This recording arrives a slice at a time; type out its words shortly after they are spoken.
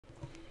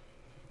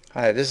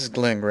Hi, this is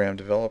Glenn Graham,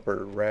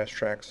 developer of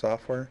Rastrac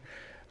software.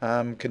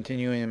 I'm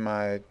continuing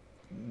my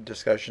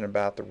discussion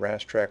about the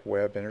Rastrac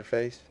web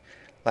interface.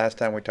 Last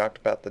time we talked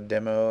about the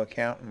demo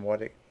account and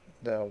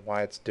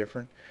why it's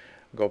different.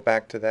 Go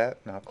back to that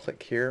and I'll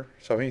click here.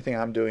 So anything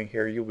I'm doing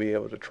here, you'll be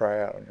able to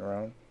try out on your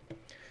own.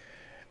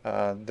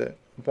 I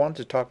wanted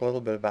to talk a little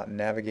bit about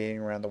navigating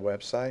around the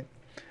website.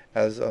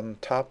 As on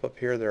top up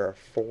here, there are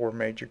four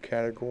major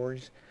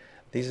categories.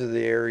 These are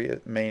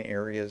the main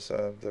areas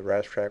of the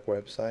Rastrac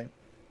website.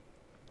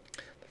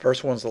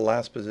 First one's the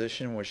last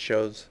position, which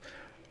shows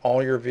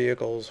all your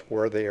vehicles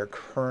where they are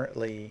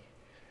currently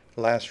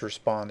last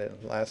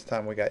responded, last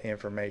time we got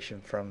information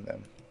from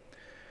them.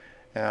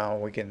 Now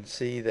we can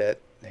see that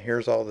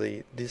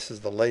this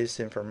is the latest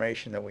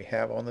information that we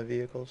have on the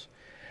vehicles.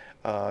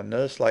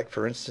 Notice, like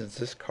for instance,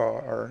 this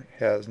car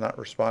has not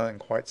responded in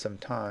quite some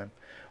time,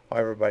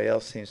 while everybody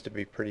else seems to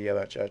be pretty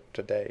much up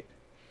to date.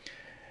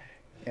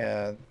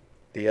 And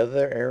the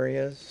other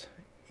areas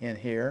in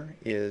here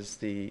is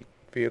the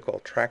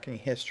vehicle tracking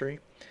history.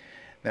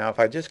 Now, if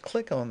I just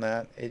click on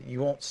that,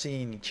 you won't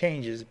see any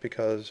changes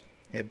because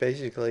it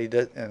basically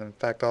does, and in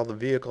fact, all the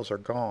vehicles are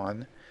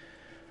gone.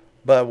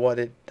 But what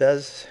it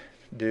does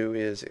do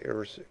is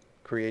it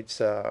creates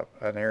an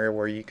area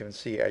where you can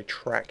see a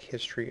track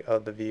history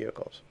of the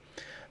vehicles.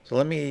 So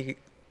let me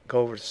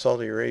go over to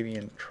Saudi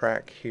Arabian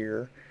track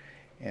here,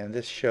 and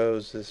this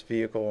shows this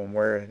vehicle and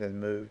where it has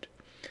moved.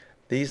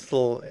 These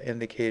little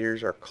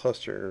indicators are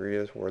cluster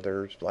areas where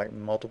there's like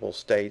multiple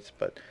states,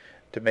 but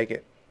to make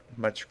it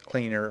much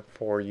cleaner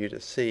for you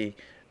to see,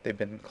 they've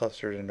been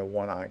clustered into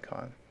one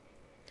icon.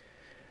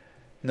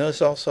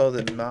 Notice also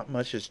that not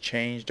much has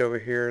changed over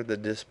here, the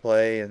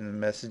display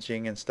and the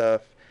messaging and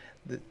stuff.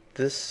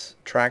 This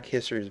track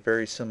history is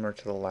very similar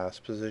to the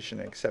last position,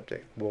 except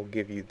it will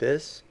give you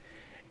this,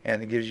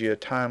 and it gives you a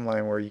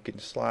timeline where you can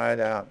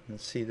slide out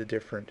and see the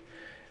different,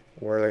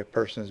 where the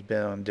person has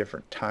been on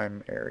different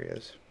time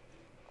areas.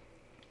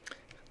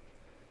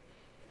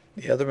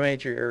 The other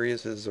major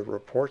areas is the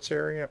reports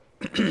area.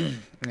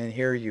 And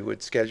here you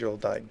would schedule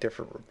like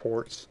different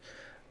reports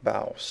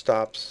about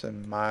stops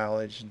and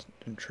mileage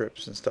and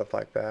trips and stuff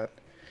like that.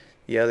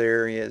 The other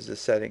area is the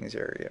settings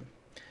area.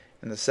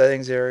 In the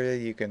settings area,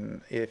 you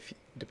can, if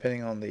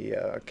depending on the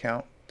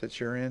account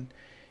that you're in,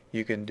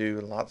 you can do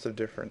lots of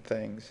different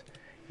things.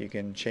 You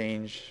can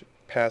change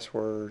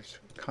passwords,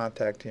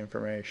 contact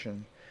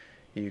information.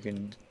 You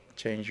can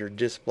change your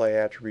display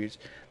attributes.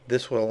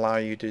 This will allow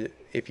you to,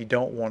 if you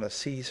don't want to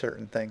see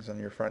certain things on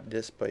your front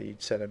display,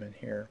 you'd set them in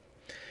here.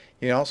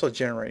 You can also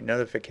generate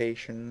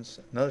notifications.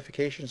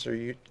 Notifications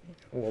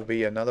will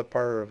be another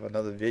part of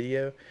another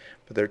video,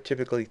 but they're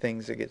typically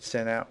things that get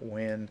sent out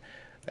when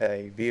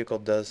a vehicle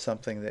does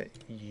something that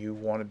you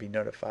want to be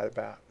notified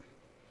about.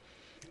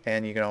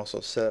 And you can also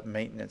set up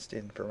maintenance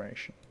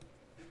information.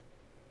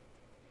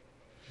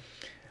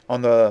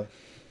 On the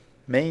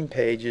main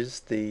pages,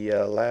 the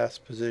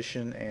last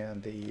position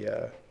and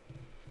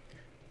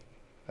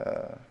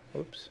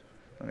oops,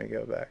 let me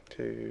go back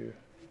to,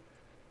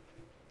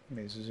 let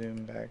me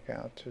zoom back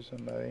out to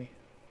somebody.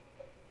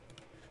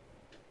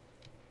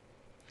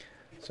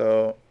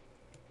 So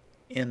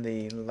in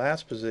the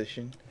last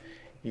position,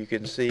 you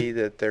can see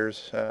that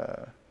there's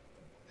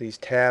these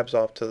tabs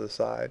off to the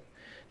side.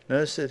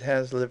 Notice it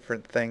has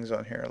different things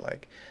on here,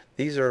 like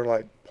these are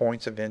like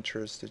points of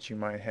interest that you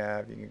might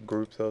have. You can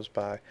group those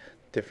by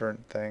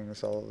different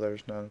things, although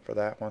there's none for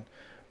that one.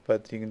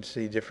 But you can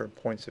see different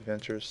points of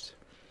interest.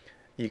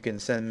 You can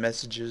send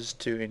messages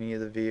to any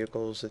of the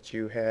vehicles that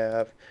you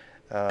have.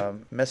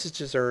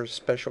 Messages are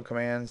special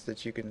commands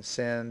that you can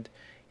send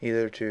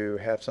either to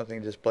have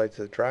something displayed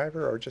to the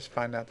driver or just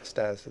find out the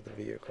status of the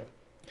vehicle.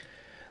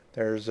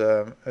 There's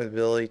an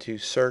ability to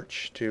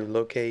search to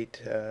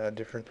locate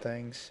different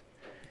things,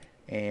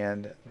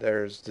 and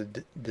there's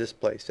the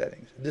display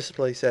settings.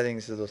 Display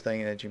settings is the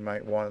thing that you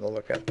might want to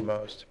look at the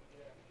most.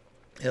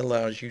 It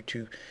allows you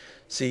to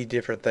see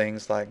different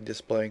things like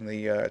displaying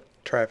the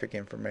traffic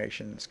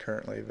information that's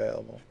currently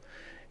available,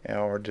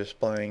 or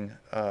displaying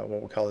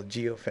what we call the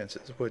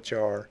geofences, which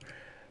are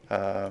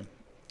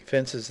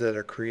fences that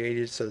are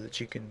created so that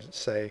you can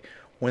say,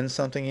 when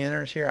something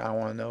enters here, I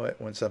want to know it.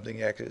 When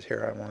something exits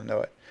here, I want to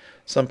know it.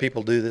 Some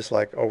people do this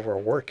like over a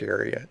work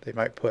area. They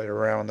might put it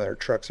around their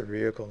trucks or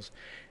vehicles,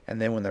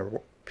 and then when their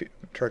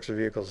trucks or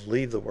vehicles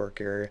leave the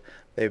work area,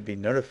 they'd be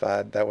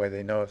notified. That way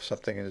they know if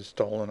something is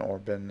stolen or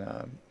been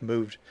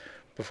moved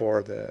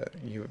before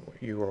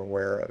you were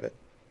aware of it.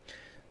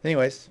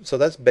 Anyways, so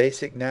that's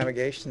basic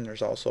navigation.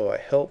 There's also a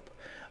help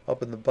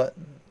up in the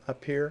button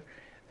up here,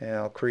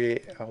 and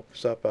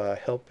helps up a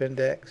help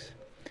index.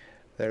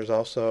 There's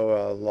also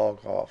a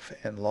log off,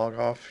 and log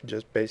off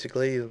just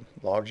basically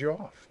logs you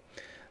off.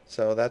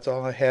 So that's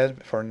all I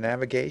had for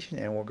navigation,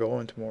 and we'll go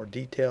into more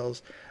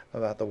details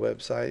about the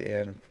website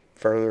in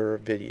further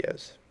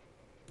videos.